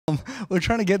We're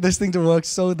trying to get this thing to work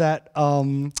so that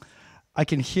I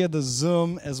can hear the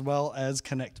Zoom as well as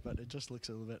connect, but it just looks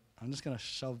a little bit. I'm just going to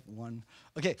shove one.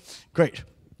 Okay, great.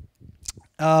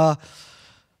 I'm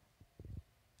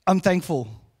thankful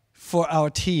for our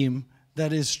team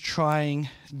that is trying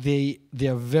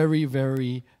their very,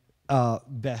 very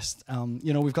best.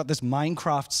 We've got this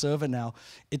Minecraft server now.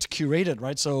 It's curated,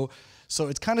 right? So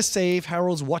it's kind of safe.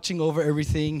 Harold's watching over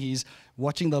everything. He's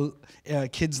watching the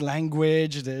kids'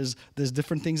 language. There's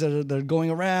different things that are going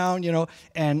around,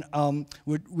 And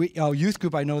our youth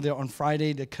group, I know they're on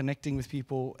Friday. They're connecting with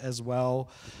people as well.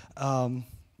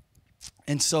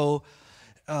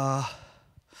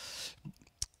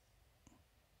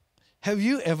 Have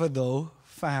you ever, though,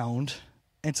 found,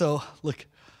 look,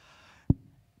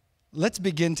 let's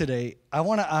begin today. I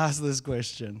want to ask this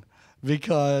question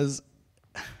because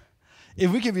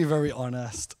if we can be very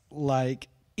honest,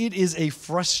 it is a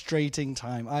frustrating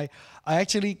time. I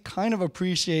actually kind of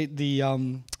appreciate the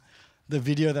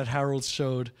video that Harold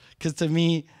showed, because to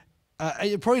me,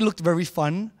 it probably looked very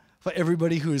fun for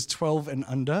everybody who is 12 and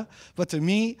under, but to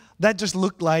me, that just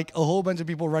looked like a whole bunch of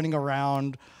people running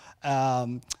around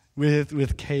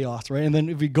with chaos, right? And then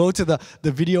if we go to the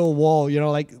video wall,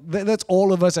 that's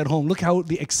all of us at home. Look how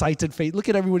the excited face, look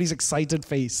at everybody's excited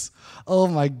face. Oh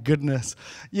my goodness.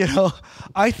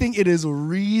 I think it is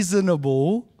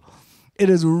reasonable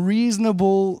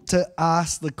to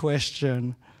ask the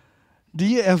question, do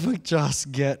you ever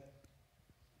just get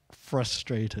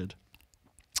frustrated?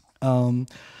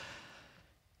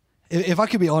 If I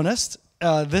could be honest,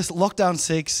 this lockdown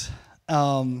 6,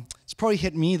 it's probably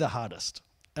hit me the hardest.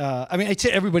 It's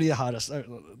hit everybody the hardest.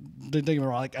 Don't get me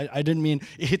wrong. I didn't mean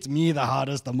it hits me the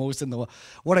hardest, the most in the world.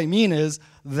 What I mean is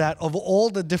that of all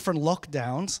the different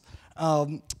lockdowns,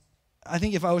 I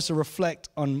think if I was to reflect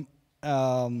on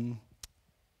it,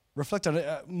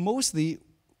 mostly,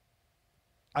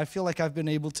 I feel like I've been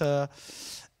able to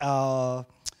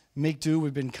make do.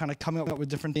 We've been kind of coming up with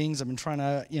different things. I've been trying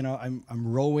to, I'm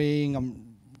rowing.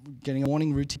 I'm getting a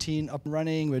morning routine up and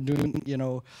running. We're doing,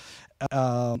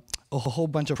 a whole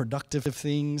bunch of productive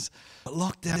things.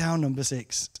 Lockdown number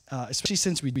 6, especially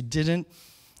since we didn't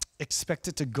expect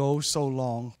it to go so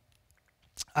long,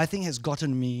 I think has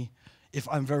gotten me, if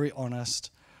I'm very honest,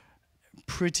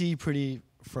 pretty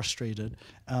frustrated.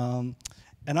 And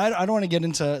I don't want to get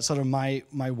into sort of my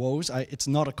woes. It's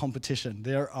not a competition.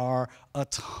 There are a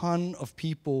ton of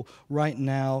people right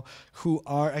now who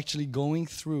are actually going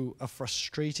through a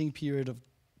frustrating period of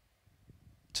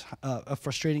a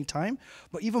frustrating time,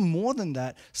 but even more than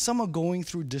that, some are going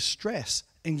through distress,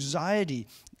 anxiety,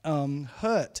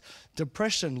 hurt,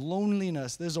 depression,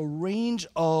 loneliness. There's a range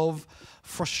of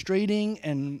frustrating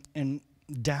and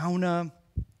downer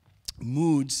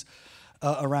moods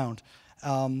around.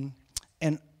 And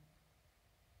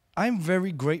I'm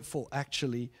very grateful,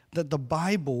 actually, that the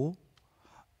Bible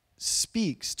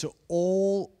speaks to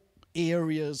all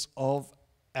areas of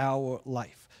our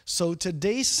life. So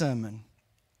today's sermon,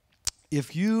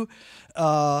 if you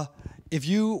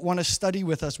want to study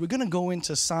with us, we're going to go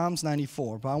into Psalms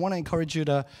 94. But I want to encourage you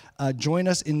to join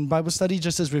us in Bible study,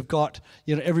 just as we've got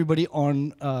everybody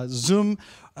on Zoom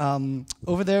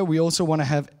over there. We also want to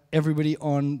have everybody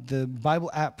on the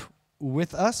Bible app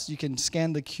with us. You can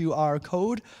scan the QR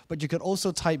code, but you could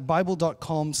also type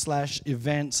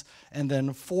bible.com/events and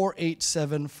then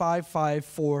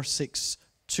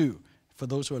 487-55462 for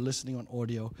those who are listening on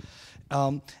audio.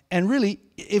 And really,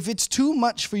 if it's too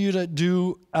much for you to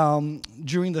do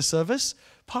during the service,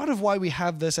 part of why we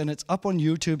have this, and it's up on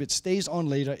YouTube, it stays on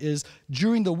later, is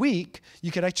during the week,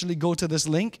 you could actually go to this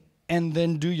link and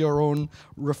then do your own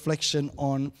reflection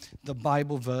on the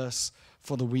Bible verse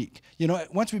for the week.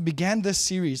 Once we began this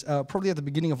series, probably at the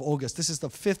beginning of August, this is the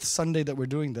 5th Sunday that we're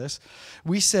doing this,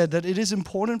 we said that it is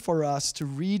important for us to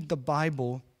read the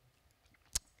Bible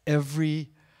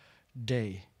every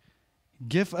day.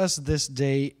 Give us this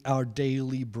day our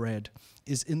daily bread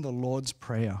is in the Lord's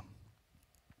Prayer.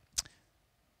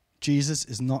 Jesus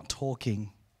is not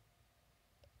talking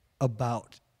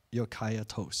about your kaya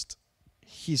toast.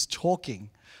 He's talking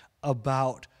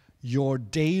about your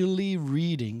daily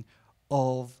reading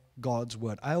of God's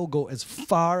Word. I will go as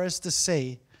far as to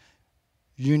say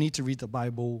you need to read the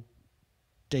Bible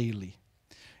daily.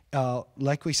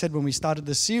 Like we said when we started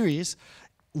the series,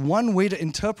 one way to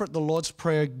interpret the Lord's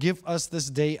Prayer, give us this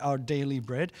day our daily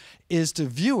bread, is to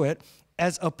view it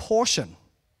as a portion.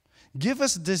 Give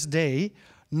us this day,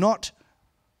 not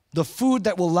the food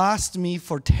that will last me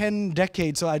for 10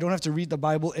 decades so I don't have to read the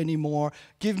Bible anymore.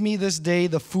 Give me this day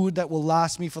the food that will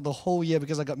last me for the whole year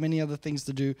because I got many other things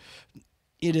to do.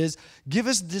 It is, give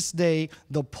us this day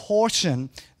the portion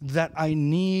that I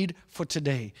need for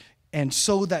today. And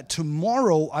so that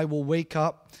tomorrow I will wake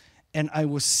up and I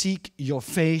will seek your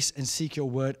face and seek your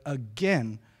word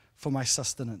again for my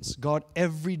sustenance. God,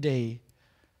 every day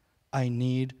I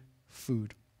need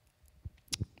food.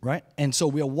 Right? And so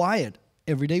we are wired.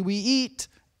 Every day we eat,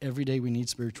 every day we need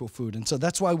spiritual food. And so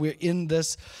that's why we're in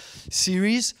this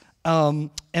series. And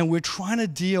we're trying to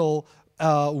deal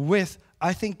with,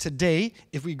 I think today,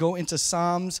 if we go into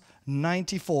Psalms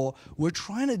 94, we're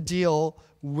trying to deal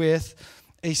with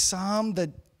a psalm that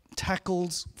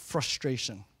tackles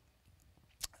frustration.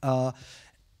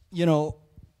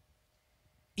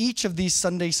 Each of these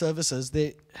Sunday services,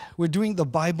 we're doing the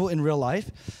Bible in real life.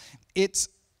 It's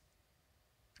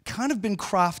kind of been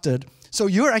crafted. So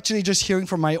you're actually just hearing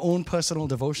from my own personal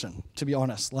devotion, to be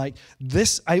honest. Like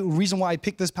reason why I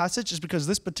picked this passage is because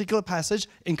this particular passage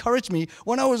encouraged me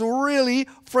when I was really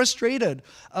frustrated.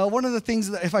 One of the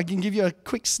things that, if I can give you a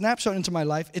quick snapshot into my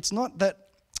life, it's not that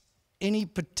any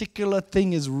particular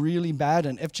thing is really bad,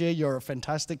 and FJ, you're a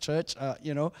fantastic church,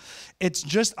 It's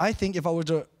just, I think if I were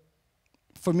to,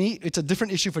 for me, it's a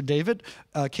different issue for David,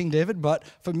 King David, but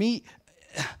for me,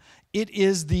 it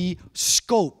is the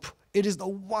scope. It is the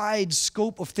wide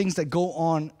scope of things that go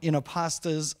on in a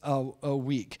pastor's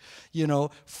week,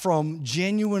 from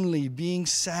genuinely being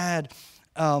sad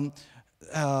with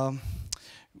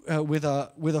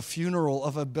a funeral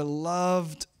of a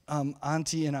beloved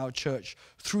auntie in our church,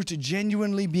 through to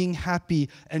genuinely being happy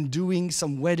and doing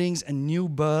some weddings and new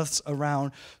births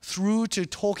around, through to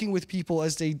talking with people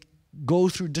as they go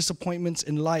through disappointments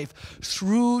in life,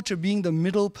 through to being the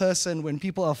middle person when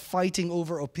people are fighting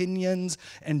over opinions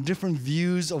and different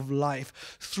views of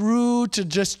life, through to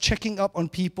just checking up on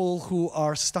people who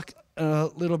are stuck a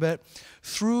little bit,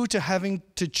 through to having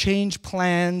to change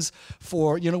plans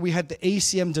for, we had the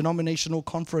ACM denominational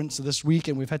conference this week,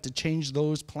 and we've had to change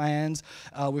those plans.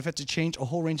 We've had to change a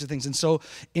whole range of things. And so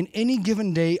in any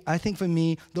given day, I think for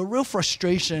me, the real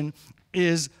frustration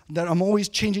is that I'm always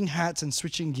changing hats and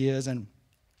switching gears. And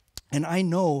I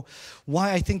know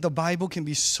why I think the Bible can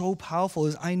be so powerful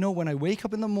is I know when I wake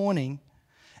up in the morning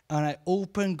and I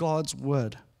open God's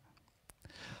Word,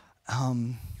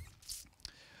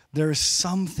 there is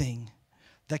something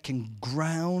that can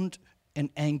ground and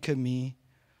anchor me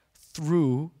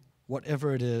through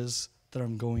whatever it is that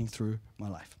I'm going through my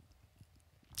life.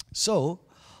 So,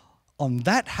 on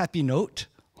that happy note,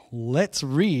 let's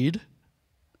read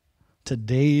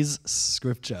today's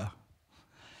scripture.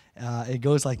 It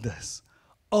goes like this.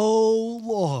 O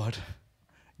Lord,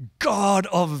 God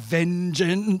of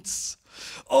vengeance,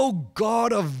 O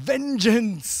God of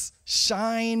vengeance,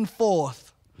 shine forth.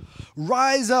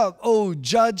 Rise up, O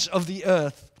Judge of the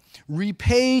earth.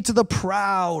 Repay to the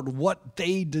proud what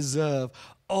they deserve.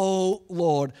 O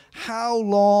Lord, how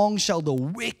long shall the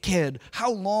wicked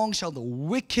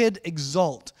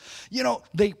exalt?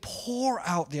 They pour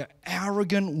out their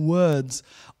arrogant words.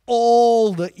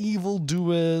 All the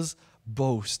evildoers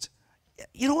boast.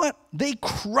 You know what? They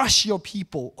crush your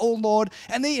people, O Lord,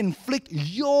 and they inflict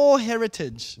your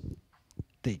heritage.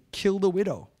 They kill the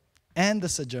widow and the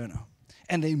sojourner,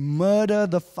 and they murder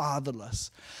the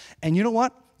fatherless. And you know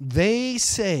what? They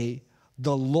say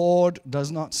the Lord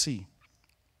does not see.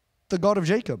 The God of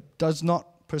Jacob does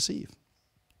not perceive.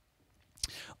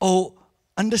 Oh,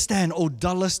 understand, O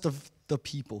dullest of the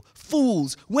people.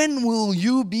 Fools, when will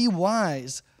you be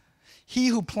wise? He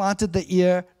who planted the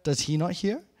ear, does he not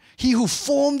hear? He who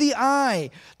formed the eye,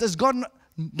 does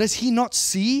he not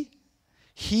see?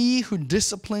 He who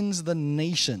disciplines the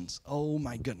nations, oh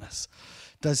my goodness,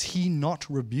 does he not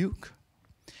rebuke?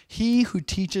 He who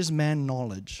teaches man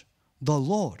knowledge, the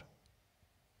Lord,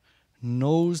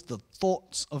 knows the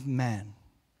thoughts of man,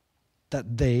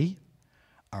 that they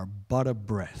are but a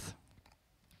breath.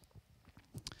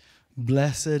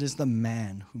 Blessed is the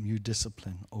man whom you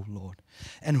discipline, O Lord,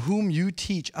 and whom you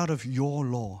teach out of your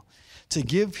law, to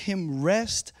give him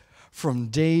rest from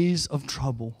days of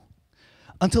trouble,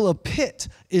 until a pit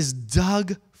is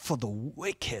dug for the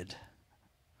wicked.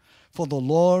 For the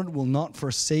Lord will not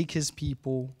forsake his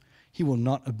people, he will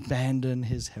not abandon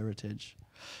his heritage.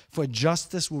 For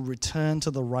justice will return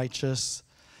to the righteous,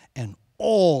 and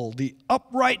all the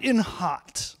upright in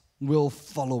heart will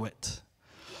follow it.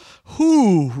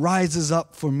 Who rises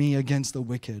up for me against the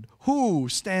wicked? Who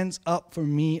stands up for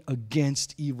me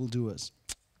against evildoers?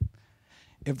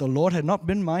 If the Lord had not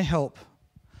been my help,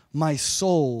 my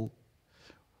soul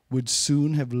would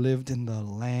soon have lived in the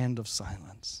land of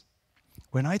silence.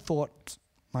 When I thought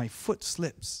my foot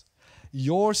slips,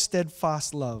 your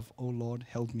steadfast love, O Lord,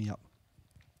 held me up.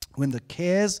 When the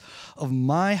cares of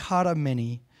my heart are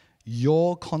many,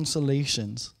 your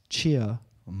consolations cheer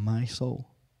my soul.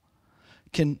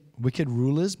 Can wicked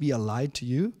rulers be allied to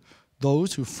you,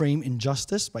 those who frame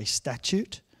injustice by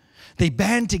statute? They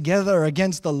band together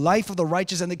against the life of the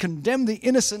righteous, and they condemn the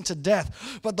innocent to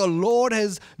death. But the Lord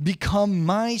has become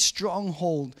my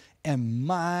stronghold and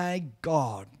my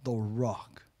God, the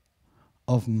rock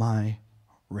of my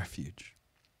refuge.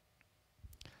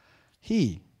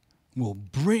 He will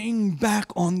bring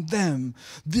back on them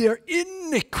their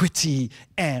iniquity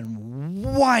and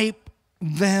wipe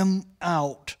them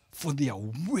out for their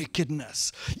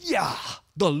wickedness. Yeah,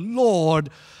 the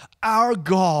Lord, our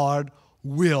God,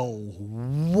 will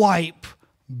wipe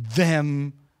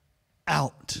them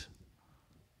out.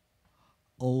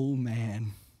 Oh,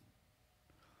 man.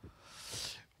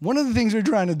 One of the things we're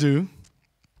trying to do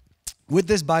with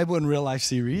this Bible in Real Life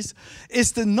series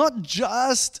is to not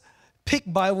just pick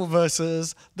Bible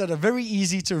verses that are very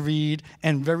easy to read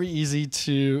and very easy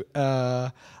to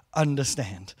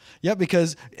understand. Yeah,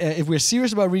 because if we're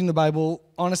serious about reading the Bible,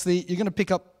 honestly, you're going to pick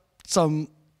up some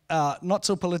not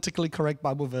so politically correct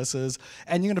Bible verses,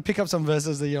 and you're going to pick up some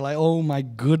verses that you're like, oh my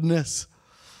goodness,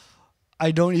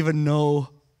 I don't even know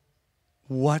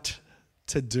what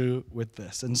to do with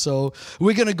this. And so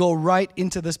we're going to go right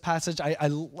into this passage. I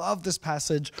love this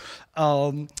passage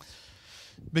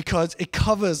because it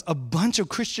covers a bunch of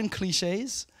Christian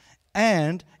cliches,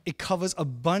 and it covers a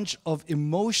bunch of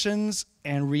emotions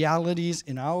and realities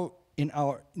in our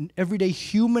everyday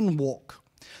human walk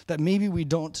that maybe we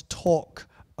don't talk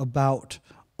about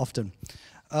often.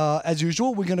 As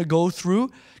usual, we're going to go through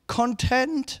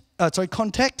context,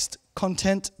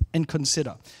 content, and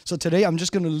consider. So today I'm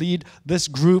just going to lead this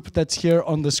group that's here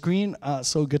on the screen.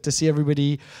 So good to see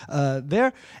everybody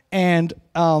there. And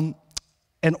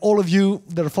all of you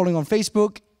that are following on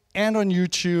Facebook and on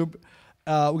YouTube,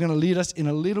 we're going to lead us in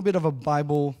a little bit of a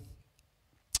Bible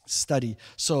study.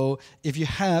 So if you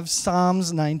have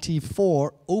Psalms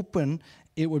 94 open,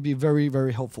 it would be very,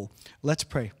 very helpful. Let's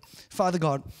pray. Father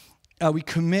God, we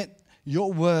commit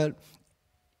your word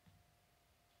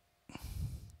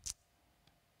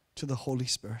to the Holy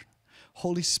Spirit.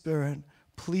 Holy Spirit,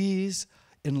 please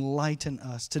enlighten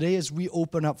us. Today as we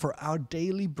open up for our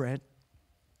daily bread,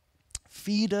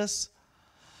 feed us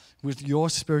with your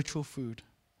spiritual food.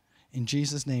 In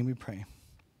Jesus' name we pray.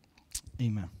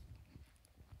 Amen.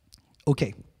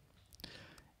 Okay.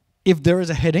 If there is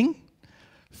a heading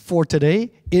for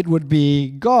today, it would be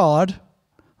God,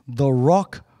 the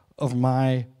rock of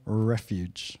my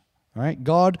refuge. All right,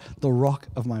 God, the rock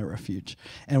of my refuge.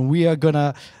 And we are going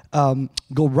to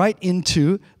go right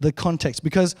into the context,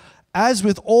 because as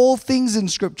with all things in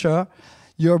Scripture,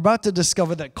 you're about to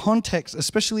discover that context,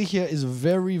 especially here, is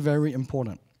very, very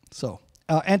important. So,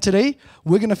 and today,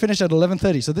 we're going to finish at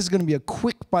 11:30. So this is going to be a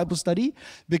quick Bible study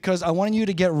because I want you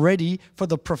to get ready for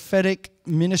the prophetic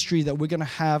ministry that we're going to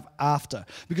have after.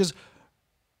 Because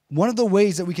one of the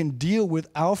ways that we can deal with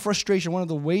our frustration, one of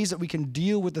the ways that we can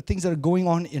deal with the things that are going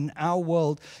on in our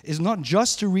world is not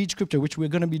just to read Scripture, which we're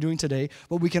going to be doing today,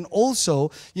 but we can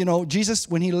also, Jesus,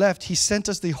 when he left, he sent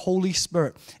us the Holy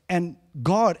Spirit. And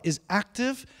God is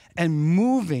active and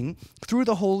moving through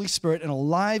the Holy Spirit and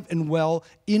alive and well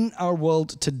in our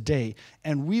world today.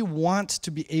 And we want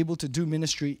to be able to do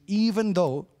ministry even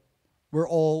though we're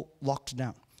all locked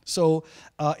down. So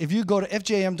if you go to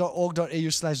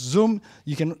fjam.org.au/Zoom,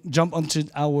 you can jump onto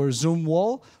our Zoom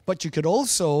wall. But you could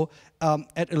also,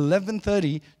 at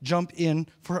 11:30, jump in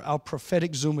for our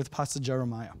prophetic Zoom with Pastor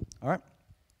Jeremiah. All right?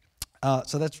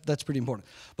 So that's pretty important.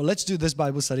 But let's do this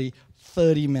Bible study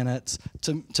 30 minutes.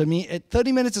 To me,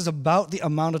 30 minutes is about the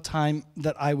amount of time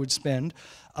that I would spend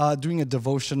doing a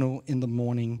devotional in the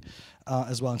morning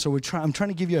as well. And so I'm trying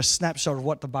to give you a snapshot of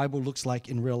what the Bible looks like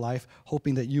in real life,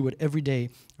 hoping that you would every day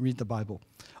read the Bible.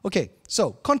 Okay,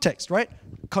 so context, right?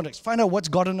 Context. Find out what's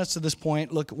gotten us to this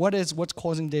point. Look, what's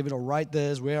causing David to write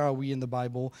this? Where are we in the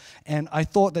Bible? And I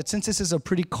thought that since this is a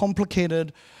pretty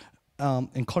complicated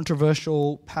and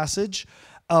controversial passage,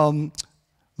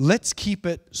 let's keep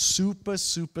it super,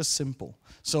 super simple.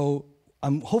 So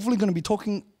I'm hopefully going to be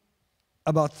talking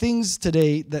about things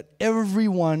today that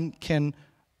everyone can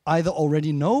either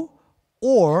already know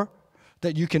or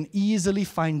that you can easily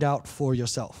find out for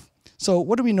yourself. So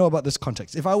what do we know about this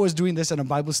context? If I was doing this in a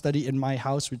Bible study in my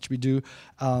house, which we do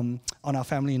on our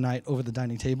family night over the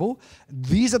dining table,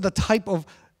 these are the type of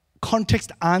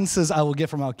context answers I will get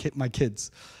from my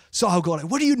kids. So I'll go like,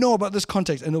 what do you know about this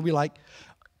context? And they'll be like,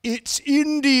 it's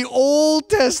in the Old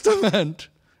Testament.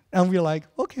 And we're like,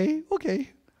 okay.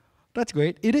 That's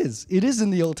great. It is. It is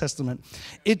in the Old Testament.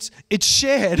 It's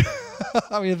shared.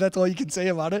 I mean, that's all you can say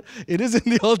about it. It is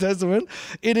in the Old Testament.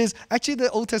 It is, actually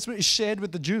the Old Testament is shared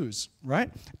with the Jews,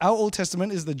 right? Our Old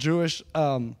Testament is the Jewish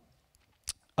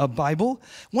Bible.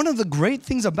 One of the great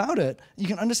things about it, you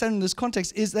can understand in this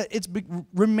context, is that it's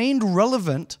remained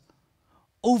relevant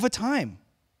over time.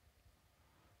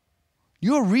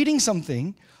 You're reading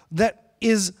something that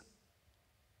is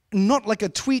not like a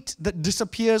tweet that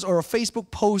disappears or a Facebook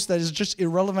post that is just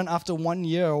irrelevant after 1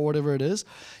 year or whatever it is.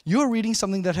 You're reading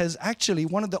something that has actually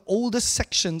one of the oldest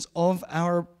sections of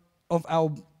our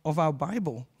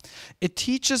Bible. It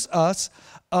teaches us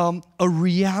a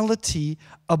reality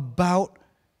about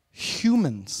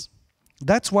humans.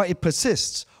 That's why it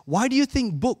persists. Why do you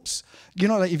think books,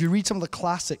 like if you read some of the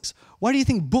classics, why do you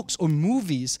think books or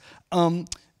movies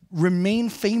remain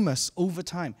famous over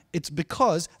time? It's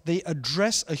because they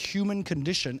address a human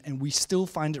condition and we still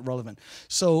find it relevant.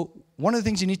 So one of the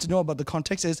things you need to know about the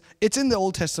context is it's in the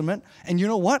Old Testament, and you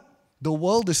know what? The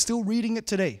world is still reading it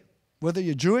today. Whether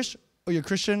you're Jewish or you're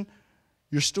Christian,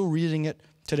 you're still reading it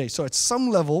today. So at some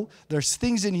level, there's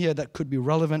things in here that could be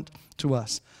relevant to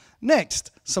us.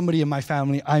 Next, somebody in my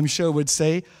family, I'm sure, would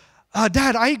say,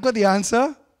 Dad, I got the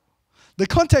answer. The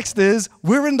context is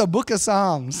we're in the book of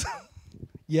Psalms.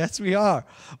 Yes, we are.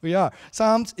 We are.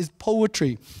 Psalms is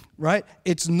poetry, right?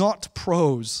 It's not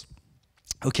prose.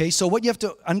 Okay, so what you have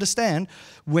to understand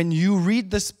when you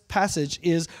read this passage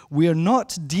is we're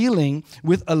not dealing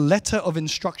with a letter of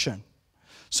instruction.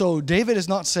 So David is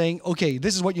not saying, okay,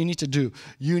 this is what you need to do.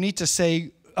 You need to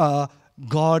say,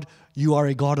 God, you are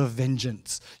a God of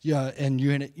vengeance. Yeah, and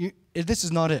this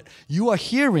is not it. You are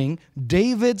hearing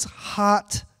David's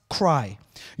heart cry.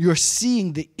 You're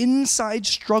seeing the inside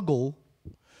struggle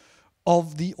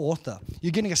of the author.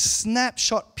 You're getting a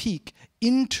snapshot peek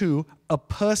into a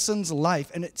person's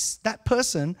life, and it's that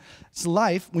person's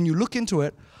life, when you look into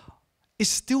it, is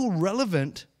still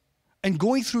relevant and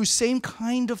going through same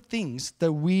kind of things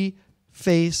that we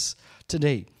face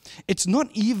today. It's not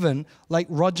even, like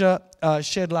Roger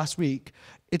shared last week,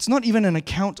 it's not even an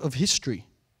account of history.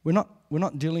 We're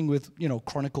not dealing with,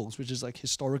 chronicles, which is like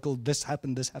historical, this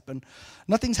happened.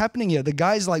 Nothing's happening here. The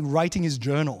guy's like writing his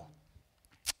journal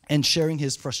and sharing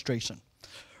his frustration,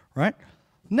 right?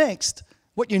 Next,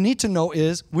 what you need to know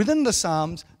is, within the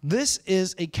Psalms, this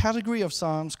is a category of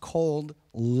Psalms called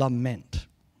lament.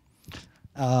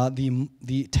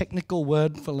 The technical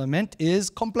word for lament is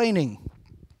complaining.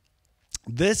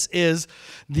 This is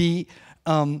the,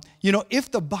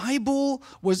 if the Bible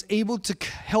was able to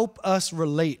help us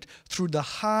relate through the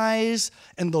highs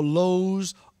and the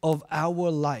lows of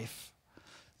our life,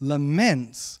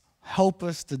 laments help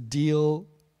us to deal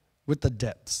with the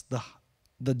depths,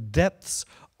 the depths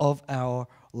of our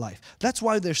life. That's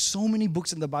why there's so many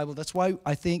books in the Bible. That's why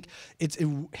I think it's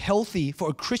healthy for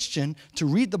a Christian to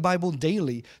read the Bible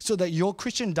daily, so that your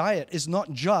Christian diet is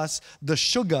not just the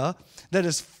sugar that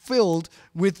is filled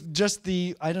with just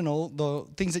the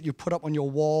things that you put up on your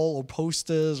wall or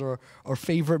posters or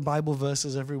favorite Bible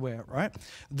verses everywhere, right?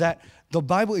 That the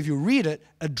Bible, if you read it,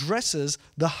 addresses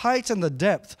the heights and the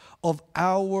depth of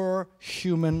our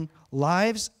human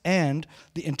lives and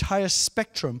the entire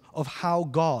spectrum of how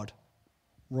God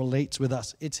relates with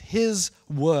us. It's His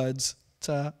words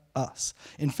to us.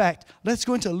 In fact, let's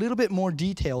go into a little bit more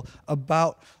detail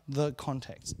about the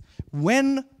context.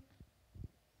 When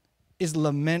is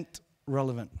lament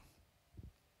relevant?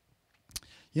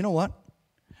 You know what?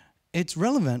 It's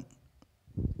relevant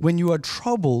when you are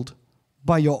troubled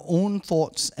by your own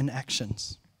thoughts and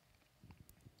actions.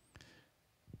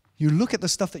 You look at the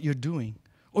stuff that you're doing,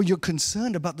 or you're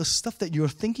concerned about the stuff that you're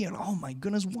thinking, and oh my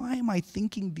goodness, why am I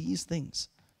thinking these things?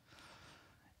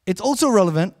 It's also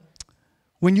relevant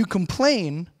when you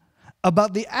complain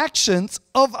about the actions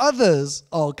of others.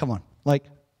 Oh, come on. Like,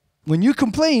 when you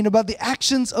complain about the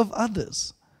actions of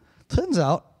others, turns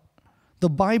out the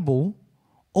Bible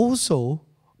also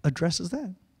addresses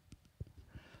that.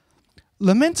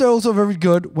 Laments are also very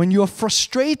good when you are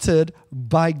frustrated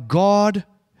by God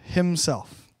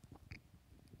Himself.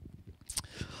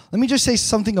 Let me just say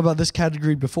something about this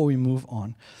category before we move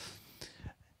on.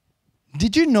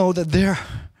 Did you know that there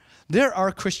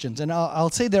are Christians, and I'll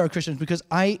say there are Christians because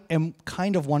I am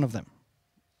kind of one of them.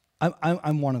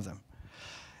 I'm one of them.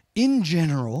 In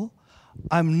general,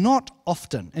 I'm not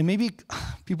often, and maybe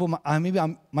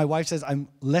my wife says I'm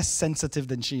less sensitive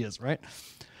than she is, right?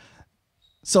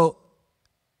 So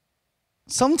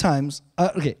sometimes,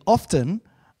 often,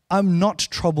 I'm not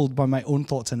troubled by my own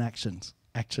thoughts and actions.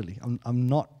 Actually, I'm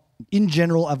not. In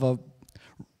general, I have a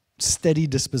steady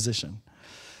disposition.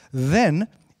 Then,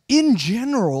 in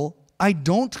general, I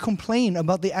don't complain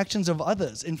about the actions of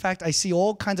others. In fact, I see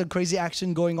all kinds of crazy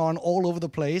action going on all over the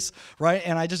place, right?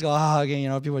 And I just go,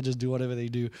 again, people just do whatever they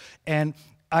do. And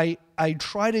I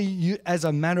try to, as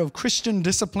a matter of Christian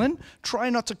discipline, try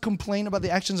not to complain about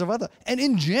the actions of others. And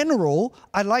in general,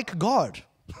 I like God.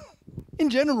 In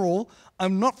general,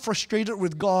 I'm not frustrated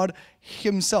with God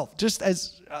himself, just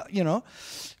as,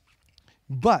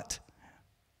 But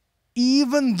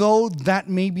even though that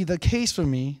may be the case for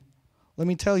me, let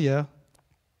me tell you,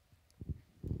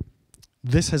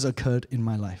 this has occurred in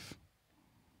my life.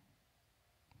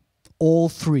 All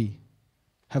three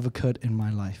have occurred in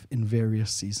my life in various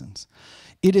seasons.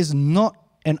 It is not,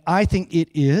 and I think it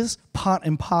is, part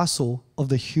and parcel of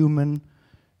the human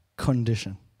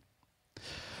condition.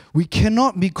 We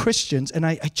cannot be Christians, and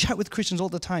I chat with Christians all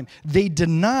the time. They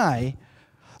deny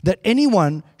that any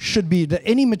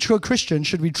mature Christian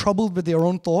should be troubled with their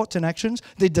own thoughts and actions.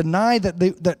 They deny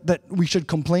that we should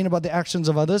complain about the actions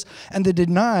of others, and they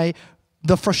deny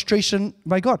the frustration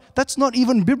by God. That's not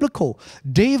even biblical.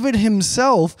 David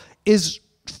himself is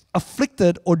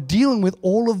afflicted or dealing with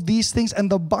all of these things, and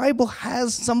the Bible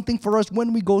has something for us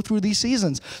when we go through these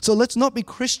seasons. So let's not be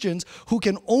Christians who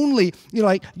can only,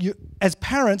 as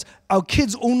parents, our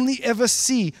kids only ever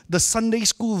see the Sunday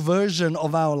school version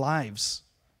of our lives.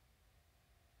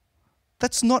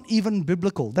 That's not even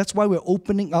biblical. That's why we're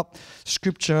opening up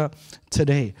Scripture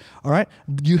today. All right?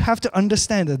 You have to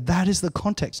understand that that is the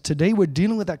context. Today we're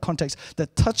dealing with that context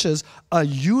that touches a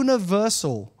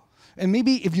universal. And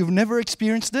maybe if you've never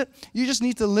experienced it, you just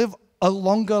need to live a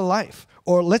longer life.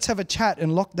 Or let's have a chat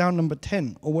in lockdown number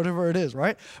 10 or whatever it is,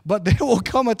 right? But there will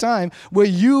come a time where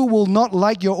you will not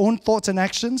like your own thoughts and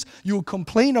actions. You will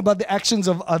complain about the actions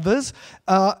of others.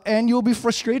 And you'll be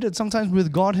frustrated sometimes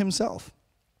with God himself.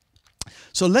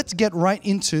 So let's get right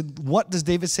into what does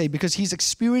David say, because he's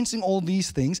experiencing all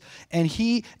these things, and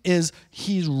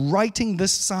he's writing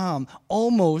this psalm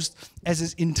almost as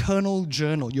his internal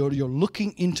journal. You're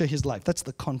looking into his life. That's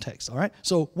the context, all right?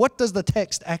 So what does the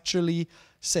text actually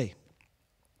say?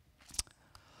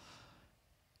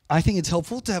 I think it's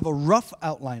helpful to have a rough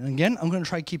outline. Again, I'm going to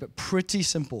try to keep it pretty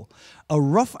simple. A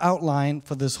rough outline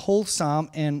for this whole psalm,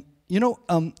 and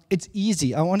it's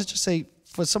easy. I want to just say,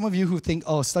 for some of you who think,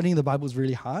 studying the Bible is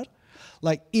really hard,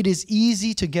 it is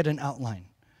easy to get an outline.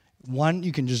 One,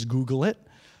 you can just Google it.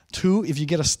 Two, if you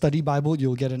get a study Bible,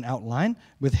 you'll get an outline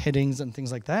with headings and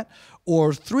things like that.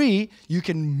 Or three, you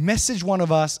can message one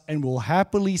of us and we'll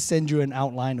happily send you an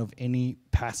outline of any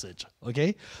passage,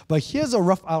 okay? But here's a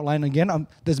rough outline. Again,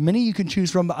 there's many you can choose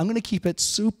from, but I'm going to keep it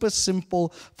super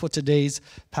simple for today's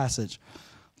passage.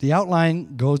 The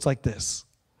outline goes like this.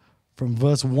 From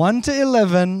verse 1 to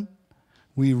 11,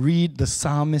 we read the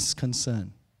psalmist's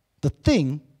concern, the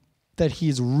thing that he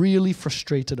is really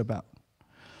frustrated about.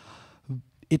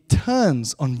 It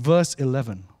turns on verse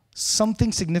 11.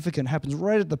 Something significant happens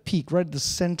right at the peak, right at the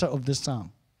center of this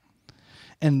psalm.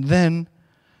 And then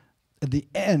at the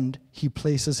end, he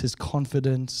places his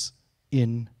confidence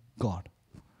in God.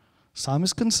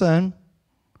 Psalmist's concern,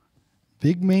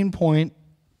 big main point,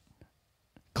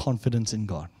 confidence in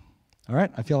God. All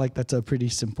right? I feel like that's a pretty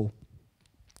simple.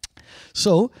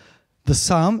 So the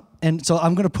psalm, and so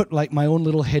I'm going to put my own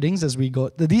little headings as we go.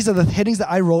 These are the headings that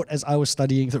I wrote as I was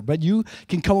studying through. But you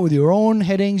can come up with your own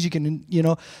headings. You can,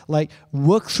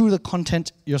 work through the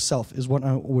content yourself is what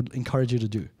I would encourage you to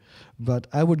do. But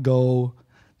I would go,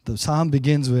 the psalm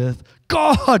begins with,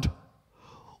 God,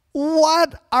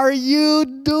 what are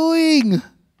you doing?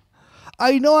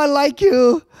 I know I like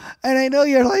you, and I know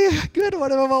you're good,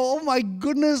 whatever, but oh my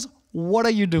goodness, what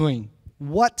are you doing?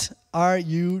 What are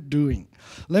you doing?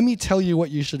 Let me tell you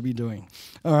what you should be doing.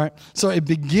 All right. So it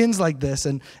begins like this,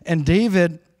 and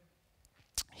David,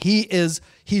 he's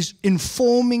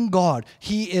informing God.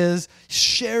 He is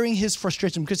sharing his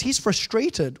frustration because he's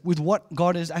frustrated with what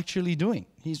God is actually doing.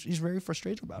 He's very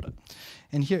frustrated about it.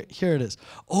 And here it is.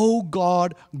 Oh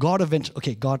God, God of vengeance.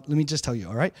 Okay, God, let me just tell you,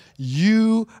 all right?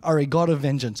 You are a God of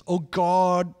vengeance. Oh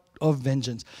God of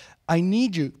vengeance. I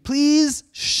need you. Please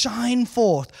shine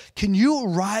forth. Can you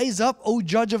rise up, O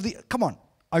judge of the earth? Come on.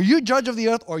 Are you judge of the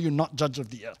earth or are you not judge of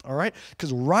the earth? All right?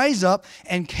 Because rise up,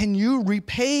 and can you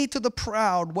repay to the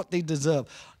proud what they deserve?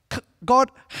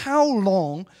 God, how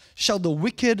long shall the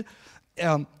wicked,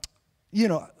 how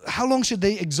long should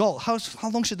they exalt? How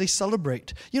long should they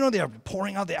celebrate? They are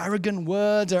pouring out the arrogant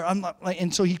words.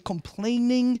 And so he's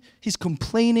complaining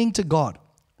to God,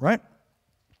 right?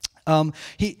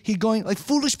 He going,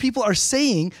 foolish people are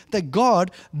saying that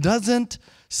God doesn't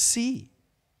see.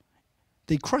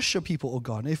 They crush your people, O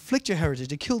God. They afflict your heritage.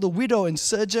 They kill the widow and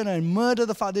sojourner and murder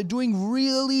the father. They're doing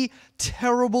really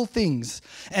terrible things.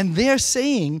 And they're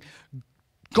saying,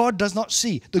 God does not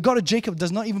see. The God of Jacob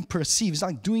does not even perceive. He's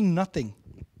like doing nothing.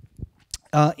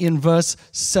 In verse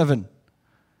 7,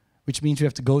 which means we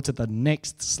have to go to the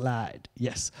next slide.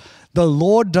 Yes. The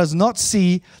Lord does not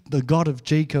see. The God of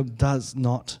Jacob does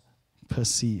not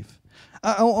perceive.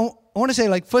 I want to say,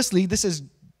 like, firstly, this is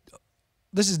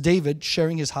David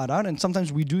sharing his heart out, and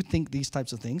sometimes we do think these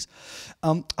types of things.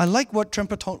 I like what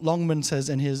Tremper Longman says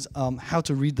in his How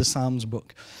to Read the Psalms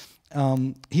book.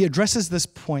 He addresses this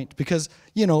point because,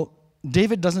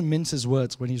 David doesn't mince his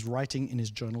words when he's writing in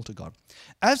his journal to God.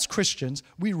 As Christians,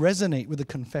 we resonate with the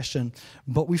confession,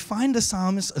 but we find the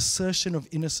psalmist's assertion of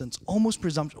innocence almost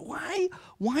presumptuous.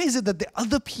 Why is it that the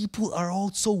other people are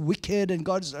all so wicked and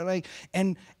God's like,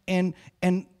 and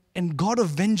God of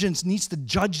vengeance needs to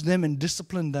judge them and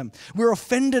discipline them? We're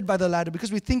offended by the latter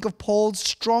because we think of Paul's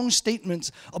strong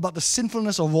statements about the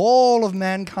sinfulness of all of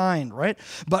mankind, right?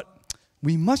 But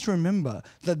we must remember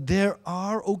that there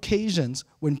are occasions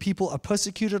when people are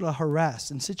persecuted or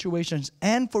harassed in situations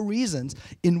and for reasons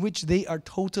in which they are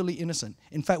totally innocent.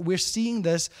 In fact, we're seeing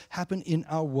this happen in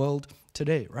our world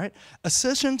today, right?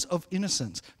 Assertions of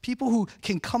innocence. People who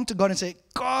can come to God and say,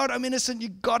 God, I'm innocent, you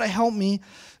gotta help me.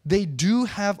 They do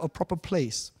have a proper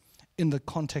place in the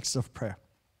context of prayer.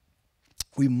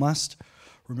 We must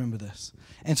remember this.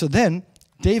 And so then,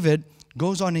 David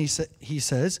goes on and he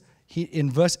says,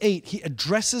 in verse 8, he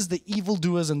addresses the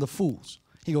evildoers and the fools.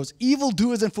 He goes,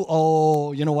 evildoers and fools.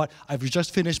 Oh, you know what? I've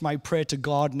just finished my prayer to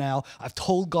God now. I've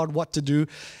told God what to do.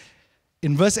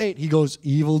 In verse 8, he goes,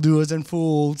 evildoers and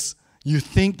fools. You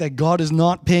think that God is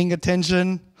not paying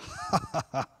attention?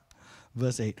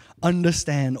 Verse 8,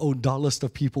 understand, O dullest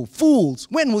of people. Fools,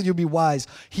 when will you be wise?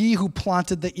 He who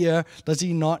planted the ear, does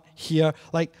he not hear?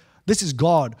 Like, this is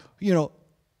God.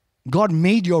 God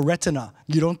made your retina.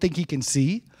 You don't think he can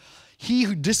see? He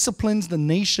who disciplines the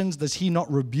nations, does he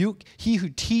not rebuke? He who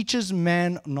teaches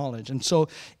man knowledge. And so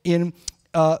in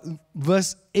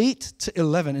verse 8 to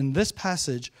 11, in this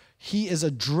passage, he is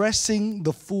addressing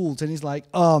the fools. And he's like,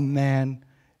 oh man,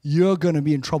 you're going to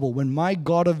be in trouble when my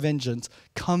God of vengeance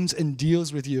comes and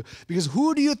deals with you. Because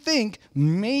who do you think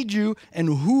made you and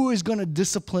who is going to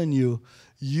discipline you?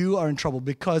 You are in trouble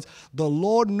because the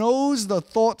Lord knows the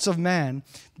thoughts of man.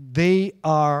 They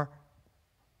are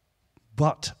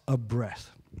but a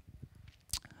breath.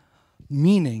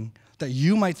 Meaning that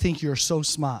you might think you're so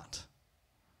smart,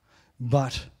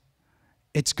 but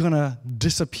it's going to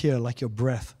disappear like your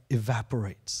breath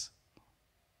evaporates.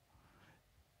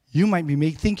 You might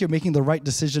think you're making the right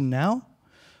decision now,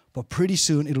 but pretty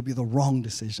soon it'll be the wrong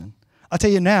decision. I'll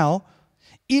tell you now,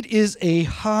 it is a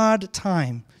hard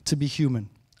time to be human.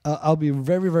 I'll be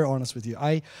very, very honest with you.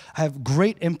 I have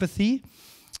great empathy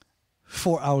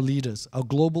for our leaders, our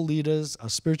global leaders, our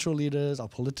spiritual leaders, our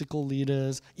political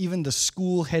leaders, even the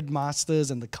school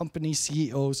headmasters and the company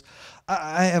CEOs.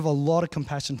 I have a lot of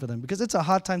compassion for them because it's a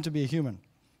hard time to be a human,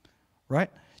 right?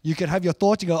 You can have your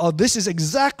thoughts, you go, oh, this is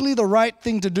exactly the right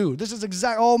thing to do.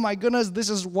 Oh my goodness, this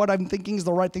is what I'm thinking is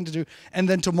the right thing to do. And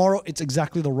then tomorrow, it's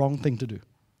exactly the wrong thing to do.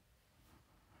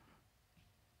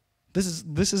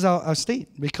 This is our state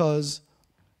because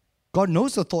God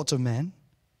knows the thoughts of man.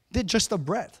 They're just a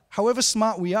breath. However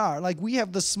smart we are, like we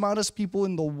have the smartest people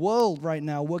in the world right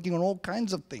now working on all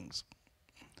kinds of things.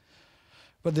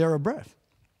 But they're a breath.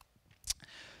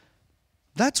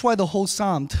 That's why the whole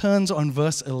psalm turns on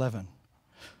verse 11.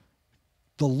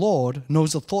 The Lord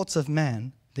knows the thoughts of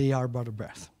man, they are but a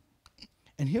breath.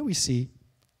 And here we see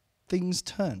things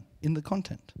turn in the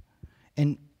content.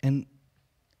 And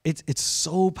it's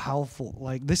so powerful.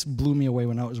 Like this blew me away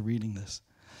when I was reading this.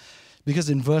 Because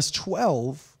in verse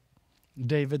 12,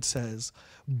 David says,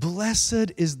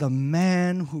 blessed is the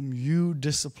man whom you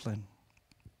discipline.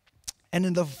 And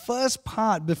in the first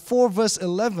part, before verse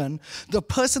 11, the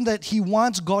person that he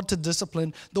wants God to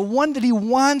discipline, the one that he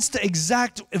wants to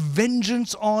exact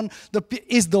vengeance on,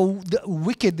 is the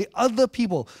wicked, the other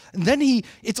people. And then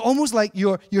it's almost like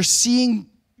you're seeing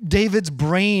David's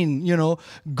brain,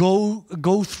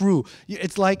 go through.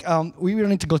 It's like, we don't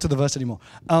need to go to the verse anymore.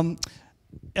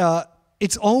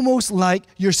 It's almost like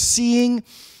you're seeing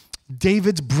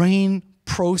David's brain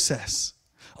process.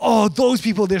 Oh, those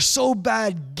people, they're so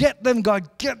bad. Get them,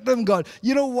 God. Get them, God.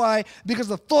 You know why? Because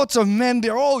the thoughts of men,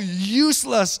 they're all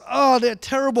useless. Oh, they're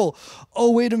terrible.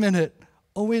 Oh, wait a minute.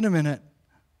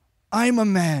 I'm a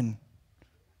man.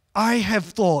 I have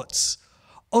thoughts.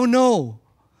 Oh, no.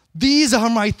 These are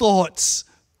my thoughts.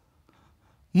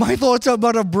 My thoughts are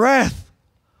but a breath.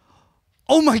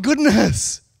 Oh, my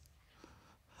goodness.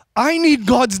 I need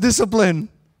God's discipline.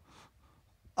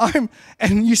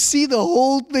 And you see the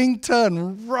whole thing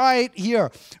turn right here.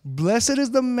 Blessed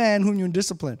is the man whom you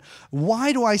discipline.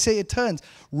 Why do I say it turns?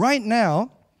 Right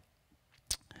now,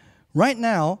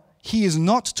 he is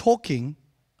not talking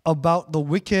about the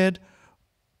wicked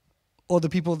or the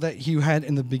people that he had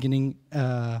in the beginning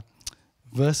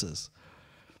verses.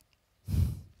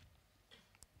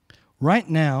 Right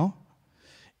now,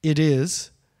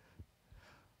 he's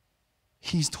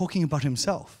talking about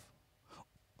himself.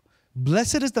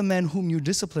 Blessed is the man whom you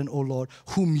discipline, O Lord,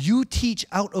 whom you teach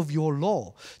out of your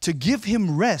law, to give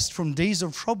him rest from days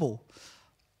of trouble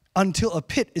until a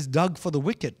pit is dug for the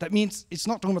wicked. That means it's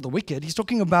not talking about the wicked. He's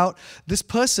talking about this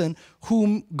person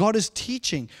whom God is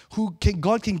teaching,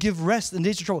 God can give rest in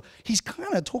days of trouble. He's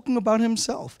kind of talking about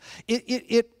himself.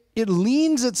 It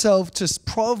leans itself to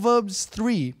Proverbs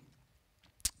 3,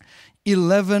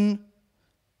 11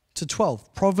 to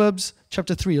 12. Proverbs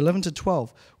chapter 3, 11 to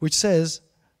 12, which says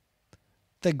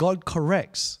that God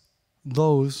corrects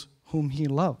those whom he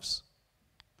loves.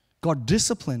 God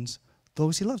disciplines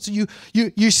those he loves. So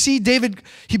you see David,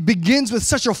 he begins with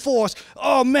such a force.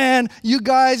 Oh man, you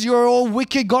guys, you're all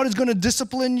wicked. God is going to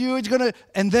discipline you.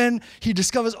 And then he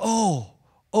discovers,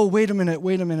 wait a minute.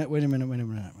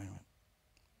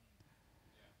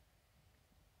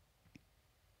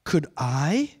 Could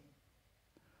I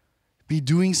be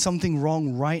doing something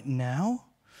wrong right now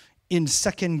in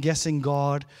second guessing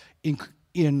God,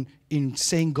 in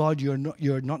saying, God, you're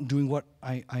not doing what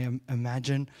I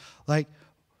imagine? Like,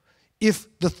 if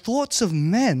the thoughts of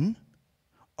men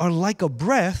are like a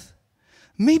breath,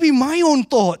 maybe my own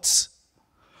thoughts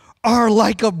are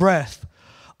like a breath.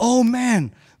 Oh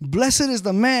man, blessed is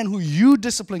the man who you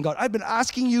discipline, God. I've been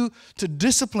asking you to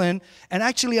discipline, and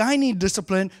actually I need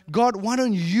discipline. God, why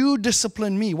don't you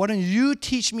discipline me? Why don't you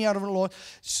teach me out of the law,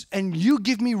 and you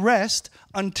give me rest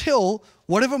until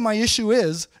whatever my issue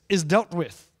is dealt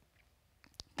with.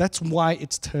 That's why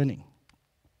it's turning.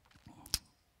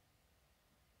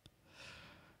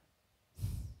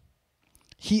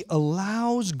 He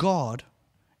allows God,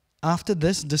 after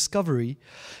this discovery,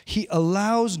 he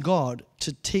allows God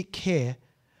to take care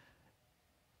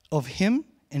of him,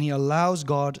 and he allows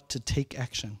God to take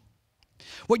action.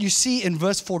 What you see in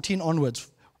verse 14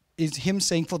 onwards is him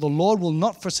saying, for the Lord will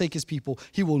not forsake his people.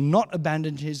 He will not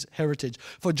abandon his heritage.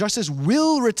 For justice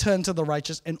will return to the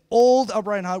righteous, and all the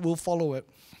upright in heart will follow it.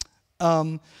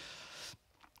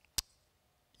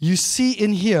 You see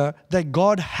in here that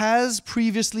God has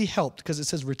previously helped, because it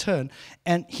says return,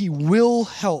 and he will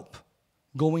help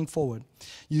going forward.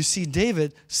 You see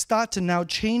David start to now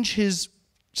change his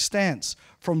stance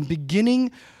from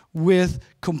beginning with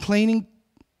complaining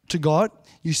to God.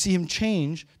 You see him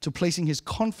change to placing his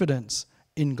confidence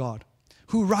in God.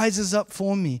 Who rises up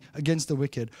for me against the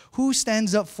wicked? Who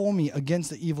stands up for me against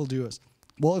the evildoers?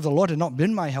 Well, if the Lord had not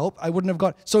been my help, I wouldn't have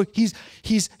got. So he's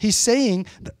saying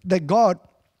that God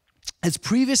has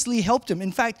previously helped him.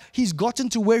 In fact, he's gotten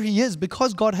to where he is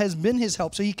because God has been his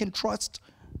help, so he can trust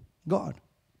God.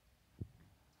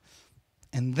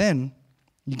 And then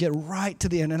you get right to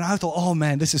the end, and I thought, oh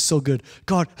man, this is so good.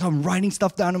 God, I'm writing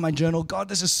stuff down in my journal. God,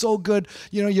 this is so good.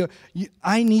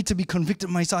 I need to be convicted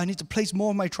myself. I need to place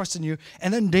more of my trust in you.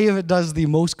 And then David does the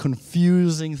most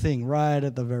confusing thing right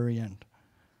at the very end.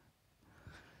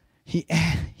 He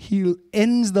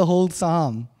ends the whole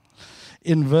psalm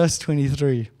in verse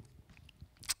 23.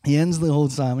 He ends the whole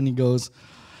psalm and he goes,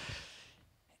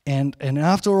 and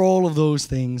after all of those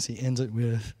things, he ends it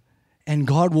with, and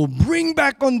God will bring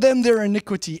back on them their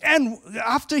iniquity. And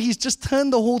after he's just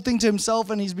turned the whole thing to himself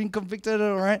and he's been convicted,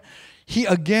 all right, he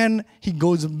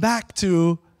goes back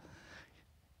to,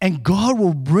 and God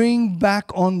will bring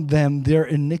back on them their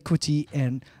iniquity.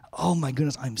 And oh my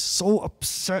goodness, I'm so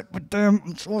upset with them.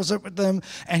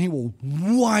 And he will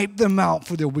wipe them out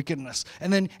for their wickedness.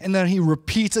 And then he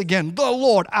repeats again, the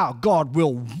Lord our God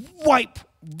will wipe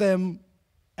them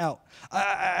out.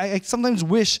 I sometimes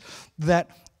wish that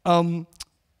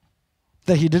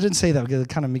he didn't say that, because it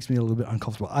kind of makes me a little bit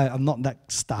uncomfortable. I'm not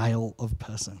that style of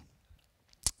person.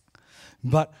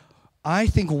 But I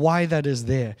think why that is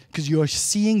there, because you're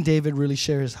seeing David really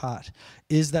share his heart,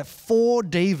 is that for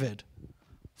David,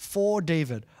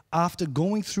 after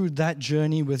going through that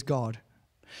journey with God,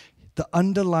 the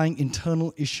underlying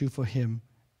internal issue for him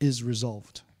is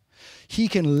resolved. He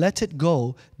can let it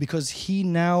go because he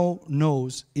now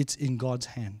knows it's in God's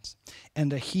hands,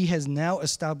 and that he has now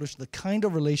established the kind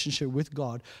of relationship with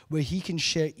God where he can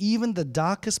share even the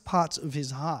darkest parts of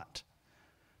his heart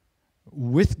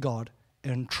with God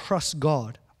and trust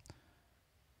God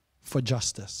for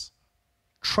justice.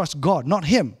 Trust God, not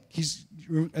him.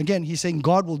 Again, he's saying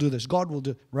God will do this. God will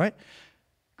do, right?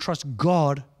 Trust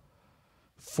God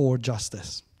for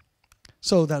justice.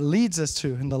 So that leads us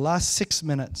to, in the last 6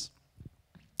 minutes,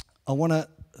 I want to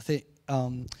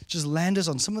just land us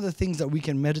on some of the things that we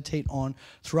can meditate on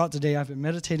throughout the day. I've been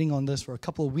meditating on this for a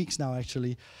couple of weeks now,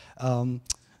 actually,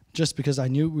 just because I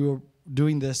knew we were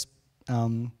doing this.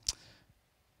 Can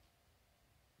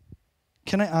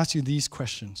I ask you these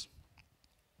questions?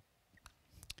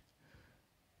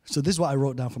 So this is what I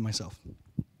wrote down for myself.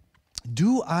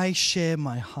 Do I share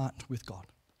my heart with God?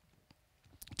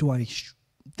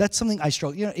 That's something I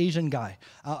struggle. You're an Asian guy.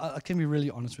 I can be really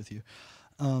honest with you.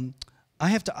 I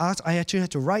have to ask, I actually have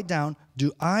to write down,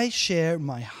 do I share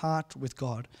my heart with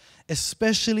God?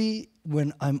 Especially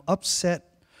when I'm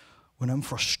upset, when I'm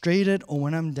frustrated, or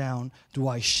when I'm down, do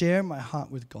I share my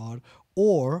heart with God?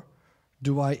 Or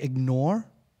do I ignore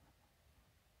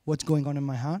what's going on in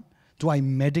my heart? Do I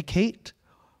medicate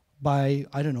by,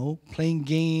 I don't know, playing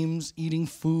games, eating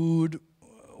food,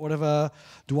 whatever?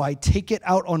 Do I take it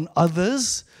out on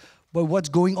others? But what's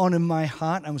going on in my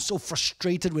heart? I'm so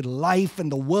frustrated with life and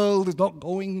the world is not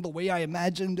going the way I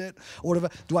imagined it, or whatever.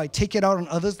 Do I take it out on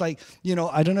others? Like,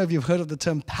 I don't know if you've heard of the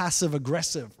term passive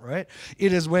aggressive, right?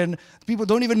 It is when people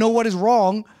don't even know what is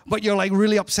wrong, but you're like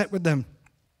really upset with them.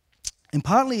 And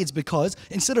partly it's because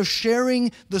instead of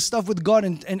sharing the stuff with God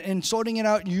and sorting it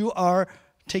out, you are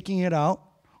taking it out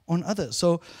on others.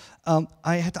 So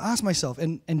I had to ask myself,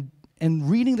 and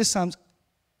reading the Psalms,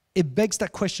 it begs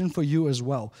that question for you as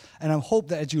well. And I hope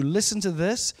that as you listen to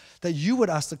this, that you would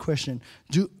ask the question,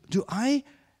 do I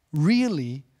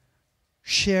really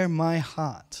share my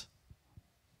heart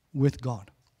with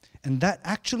God? And that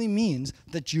actually means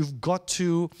that you've got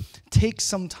to take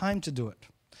some time to do it.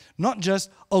 Not just,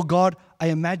 oh God, I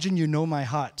imagine you know my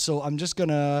heart, so I'm just going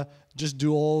to just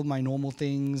do all my normal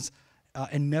things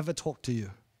and never talk to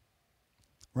you.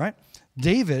 Right?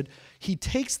 David, he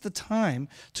takes the time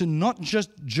to not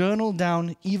just journal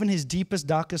down even his deepest,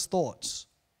 darkest thoughts.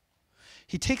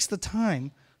 He takes the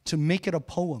time to make it a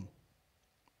poem.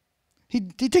 He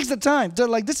takes the time to,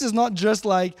 like, this is not just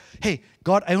like, hey,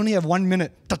 God, I only have 1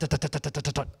 minute.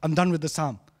 I'm done with the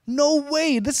psalm. No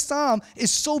way. This psalm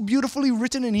is so beautifully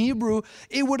written in Hebrew,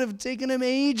 it would have taken him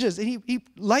ages. And he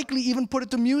likely even put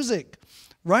it to music.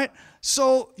 Right?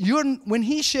 So when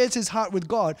he shares his heart with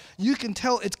God, you can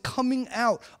tell it's coming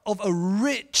out of a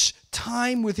rich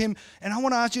time with him. And I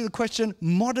want to ask you the question,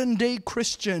 modern day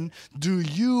Christian, do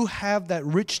you have that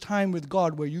rich time with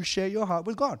God where you share your heart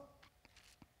with God?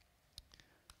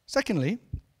 Secondly,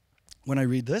 when I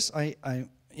read this, I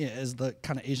as the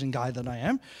kind of Asian guy that I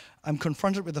am, I'm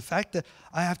confronted with the fact that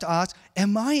I have to ask,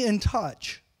 am I in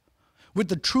touch with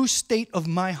the true state of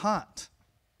my heart?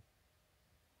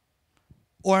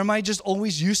 Or am I just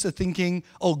always used to thinking,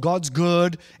 oh, God's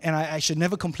good, and I should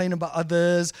never complain about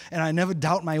others, and I never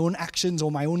doubt my own actions or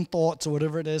my own thoughts or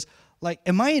whatever it is? Like,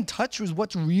 am I in touch with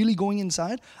what's really going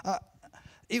inside?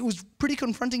 It was pretty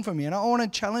confronting for me, and I want to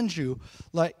challenge you,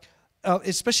 like,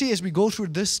 especially as we go through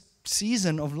this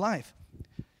season of life.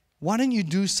 Why don't you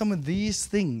do some of these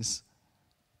things?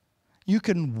 You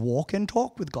can walk and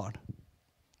talk with God.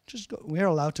 Just go. We're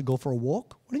allowed to go for a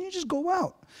walk. Why don't you just go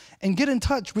out and get in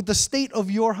touch with the state of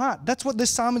your heart? That's what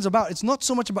this psalm is about. It's not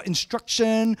so much about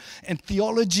instruction and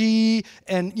theology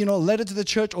and, letter to the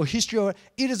church or history.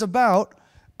 It is about,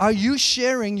 are you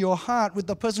sharing your heart with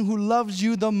the person who loves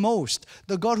you the most?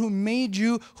 The God who made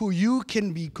you, who you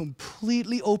can be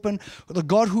completely open, the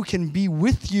God who can be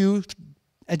with you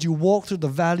as you walk through the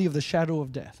valley of the shadow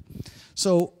of death.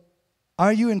 So,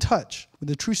 are you in touch with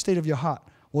the true state of your heart?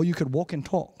 Well, you could walk and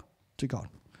talk to God.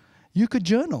 You could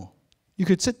journal. You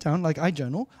could sit down like I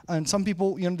journal. And some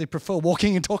people, they prefer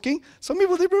walking and talking. Some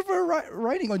people, they prefer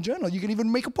writing or journal. You can even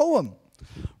make a poem,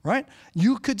 right?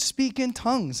 You could speak in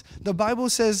tongues. The Bible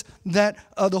says that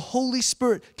the Holy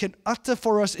Spirit can utter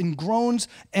for us in groans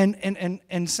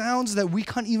and sounds that we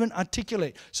can't even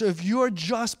articulate. So if you're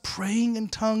just praying in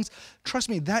tongues, trust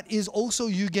me, that is also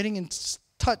you getting in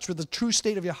touch with the true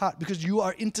state of your heart, because you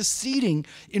are interceding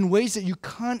in ways that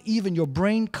your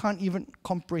brain can't even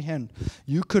comprehend.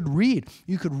 You could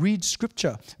read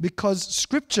scripture, because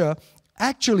scripture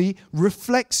actually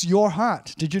reflects your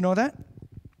heart. Did you know that?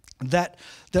 That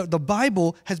the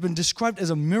Bible has been described as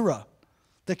a mirror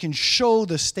that can show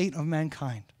the state of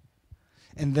mankind.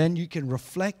 And then you can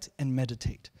reflect and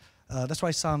meditate. That's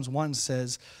why Psalms 1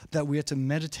 says that we are to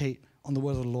meditate on the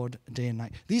word of the Lord day and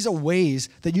night. These are ways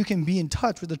that you can be in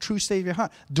touch with the true state of your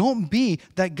heart. Don't be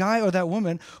that guy or that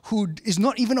woman who is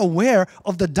not even aware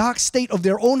of the dark state of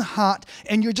their own heart,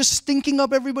 and you're just stinking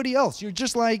up everybody else. You're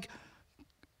just like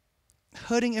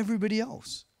hurting everybody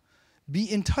else.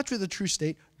 Be in touch with the true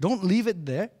state. Don't leave it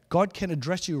there. God can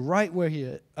address you right where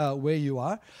you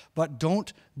are, but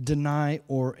don't deny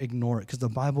or ignore it, because the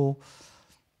Bible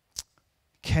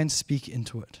can speak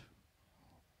into it.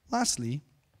 Lastly,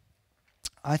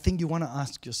 I think you want to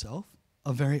ask yourself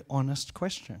a very honest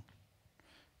question.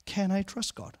 Can I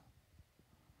trust God?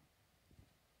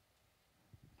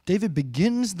 David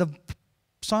begins the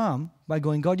psalm by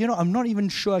going, God, I'm not even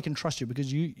sure I can trust you,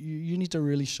 because you need to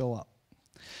really show up.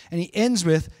 And he ends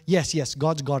with, yes,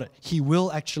 God's got it. He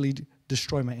will actually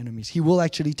destroy my enemies. He will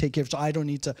actually take care of it. So I don't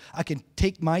need to, I can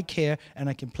take my care and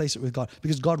I can place it with God,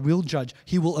 because God will judge.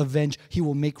 He will avenge. He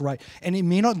will make right. And he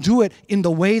may not do it in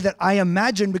the way that I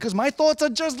imagine, because my thoughts are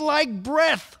just like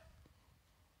breath.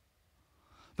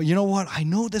 But you know what? I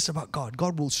know this about God.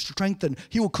 God will strengthen.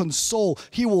 He will console.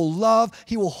 He will love.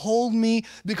 He will hold me,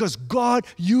 because God,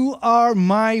 you are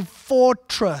my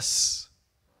fortress.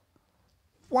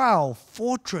 Wow,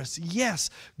 fortress. Yes.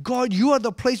 God, you are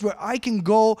the place where I can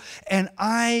go and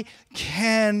I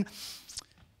can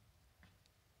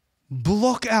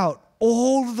block out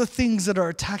all of the things that are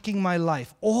attacking my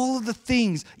life, all of the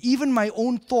things, even my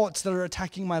own thoughts that are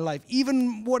attacking my life,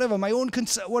 even whatever, my own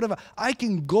concern, whatever. I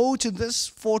can go to this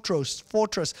fortress,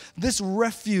 this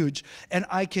refuge, and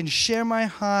I can share my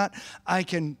heart. I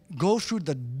can go through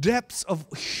the depths of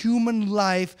human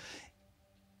life,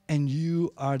 and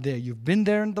you are there. You've been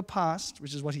there in the past,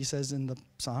 which is what he says in the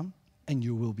psalm, and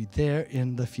you will be there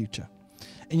in the future.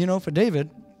 And for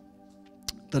David,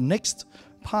 the next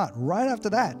part right after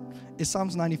that is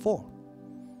Psalms 94.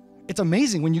 It's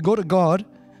amazing when you go to God,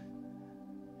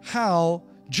 how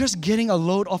just getting a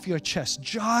load off your chest,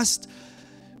 just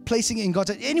placing it in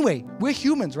God's hand. Anyway, we're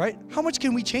humans, right? How much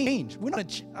can we change? We're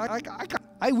not.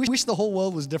 I wish the whole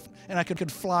world was different and I could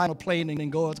fly on a plane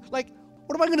and go out. Like,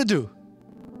 what am I going to do?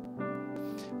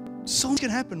 So much can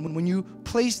happen when you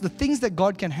place the things that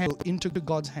God can handle into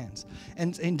God's hands.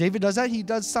 And David does that. He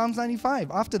does Psalms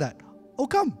 95 after that. Oh,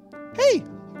 come. Hey,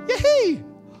 yay!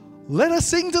 Let us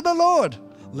sing to the Lord.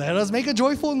 Let us make a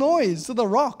joyful noise to the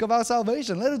rock of our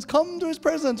salvation. Let us come to his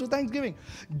presence with thanksgiving.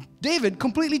 David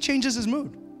completely changes his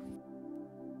mood.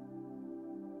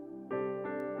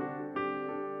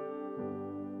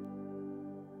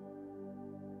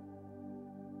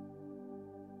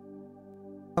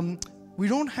 We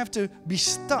don't have to be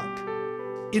stuck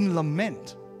in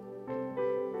lament.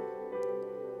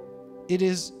 It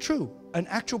is true, an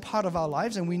actual part of our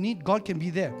lives, and God can be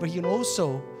there, but he can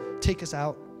also take us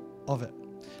out of it.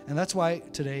 And that's why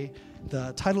today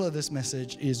the title of this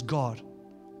message is God,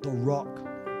 the rock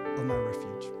of my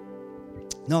refuge.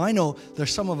 Now I know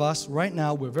there's some of us right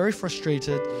now, we're very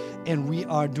frustrated, and we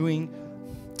are doing,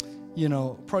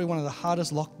 probably one of the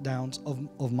hardest lockdowns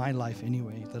of my life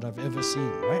anyway that I've ever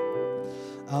seen, right?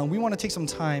 We want to take some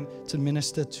time to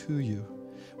minister to you.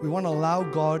 We want to allow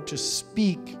God to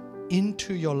speak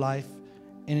into your life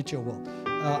and into your world.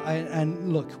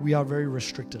 And look, we are very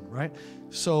restricted, right?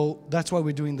 So that's why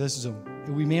we're doing this Zoom.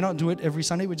 We may not do it every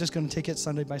Sunday. We're just going to take it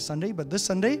Sunday by Sunday. But this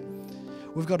Sunday,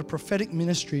 we've got a prophetic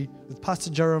ministry with Pastor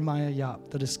Jeremiah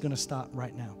Yap that is going to start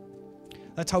right now.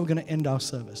 That's how we're going to end our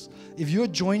service. If you're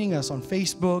joining us on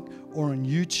Facebook or on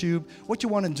YouTube, what you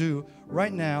want to do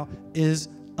right now is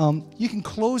you can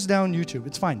close down YouTube.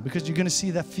 It's fine, because you're going to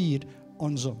see that feed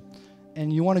on Zoom.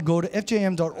 And you want to go to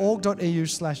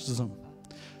fjm.org.au/Zoom.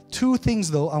 Two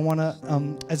things, though, I want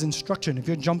to, as instruction, if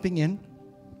you're jumping in,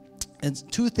 and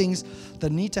two things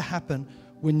that need to happen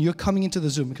when you're coming into the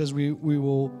Zoom, because we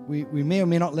may or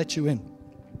may not let you in.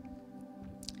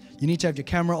 You need to have your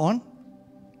camera on,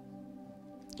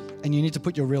 and you need to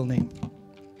put your real name.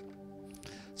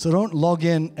 So don't log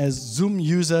in as Zoom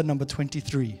user number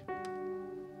 23.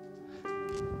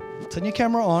 Turn your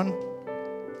camera on.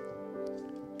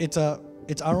 It's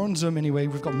our own Zoom anyway.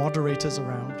 We've got moderators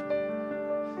around.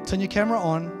 Turn your camera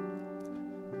on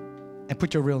and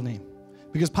put your real name.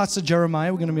 Because Pastor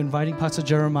Jeremiah, we're going to be inviting Pastor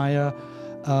Jeremiah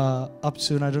up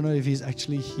soon. I don't know if he's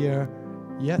actually here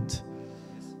yet.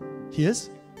 He is?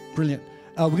 Brilliant.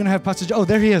 We're going to have Pastor...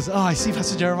 there he is. Oh, I see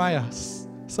Pastor Jeremiah.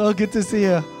 So good to see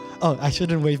you. Oh, I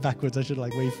shouldn't wave backwards. I should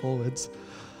wave forwards.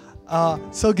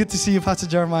 So good to see you, Pastor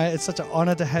Jeremiah. It's such an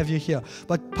honor to have you here.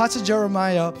 But Pastor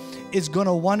Jeremiah is going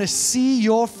to want to see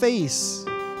your face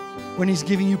when he's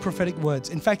giving you prophetic words.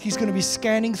 In fact, he's going to be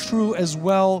scanning through as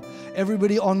well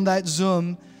everybody on that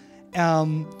Zoom,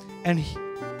 and he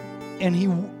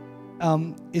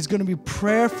is going to be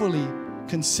prayerfully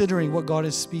considering what God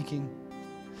is speaking.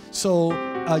 So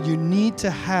you need to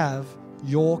have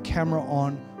your camera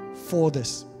on for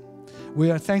this. We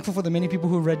are thankful for the many people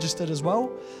who registered as well.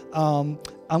 I'm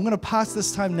going to pass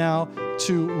this time now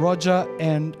to Roger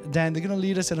and Dan. They're going to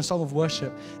lead us in a song of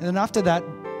worship. And then after that,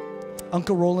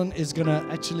 Uncle Roland is going to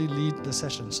actually lead the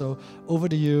session. So over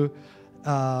to you,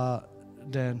 Dan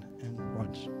and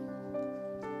Roger.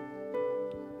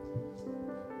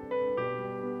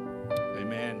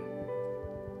 Amen.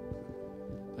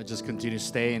 Let's just continue to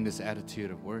stay in this attitude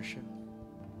of worship.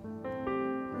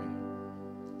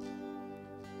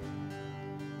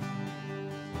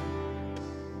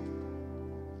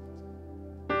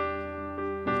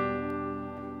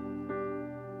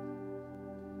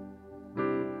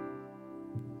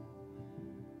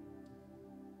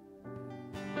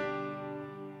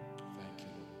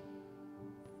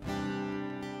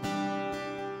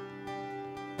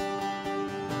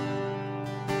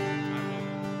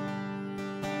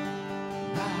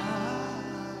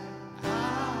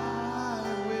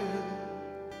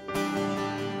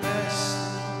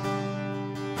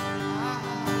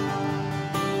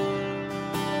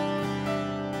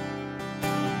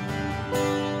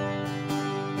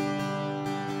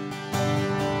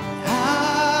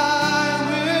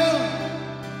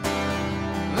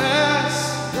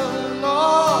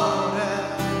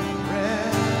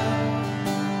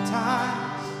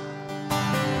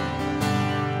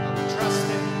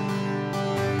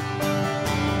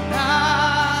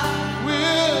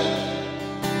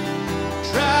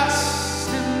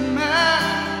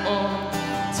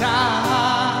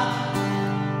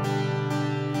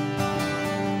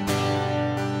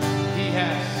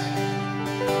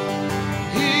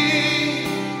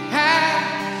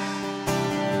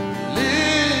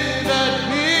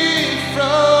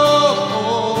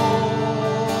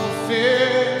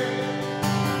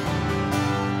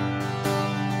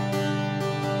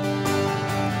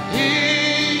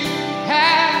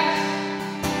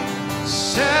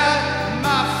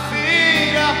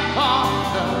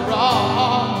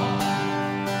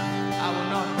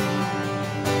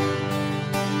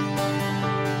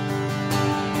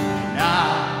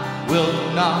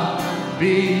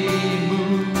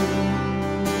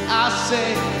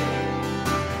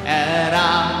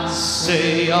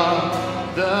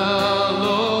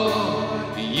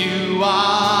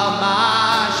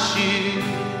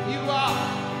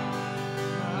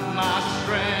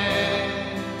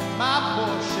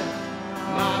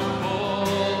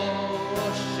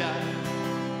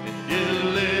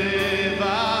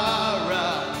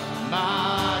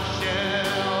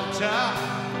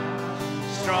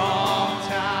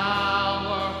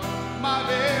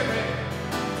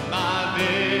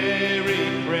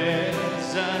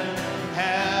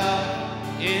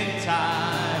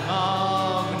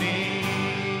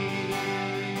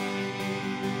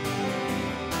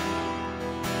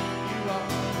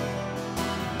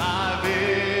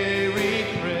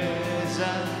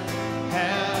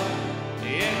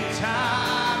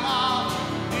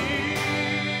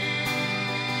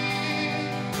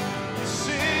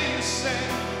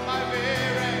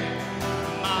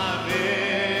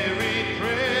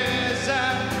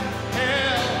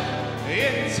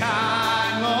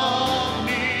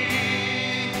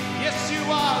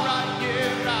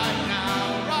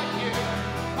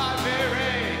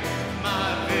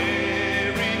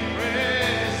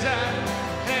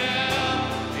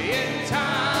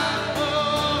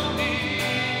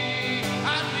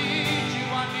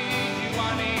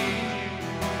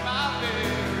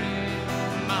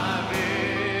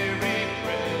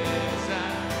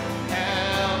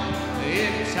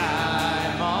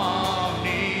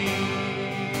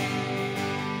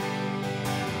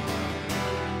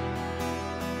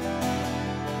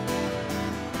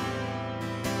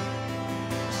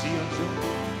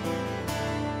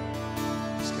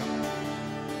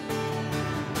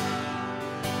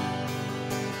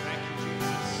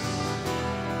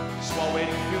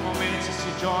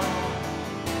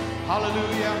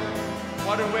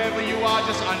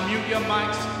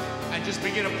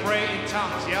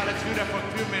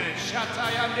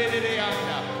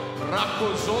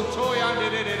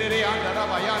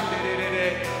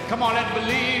 Come on, let's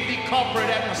believe the corporate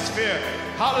atmosphere.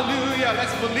 Hallelujah.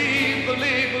 Let's believe,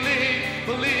 believe, believe,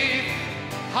 believe.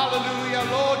 Hallelujah.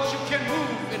 Lord, you can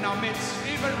move in our midst,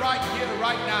 even right here,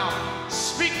 right now.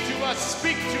 Speak to us,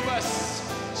 speak to us,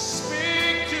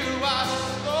 speak to us.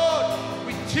 Lord,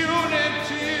 we tune into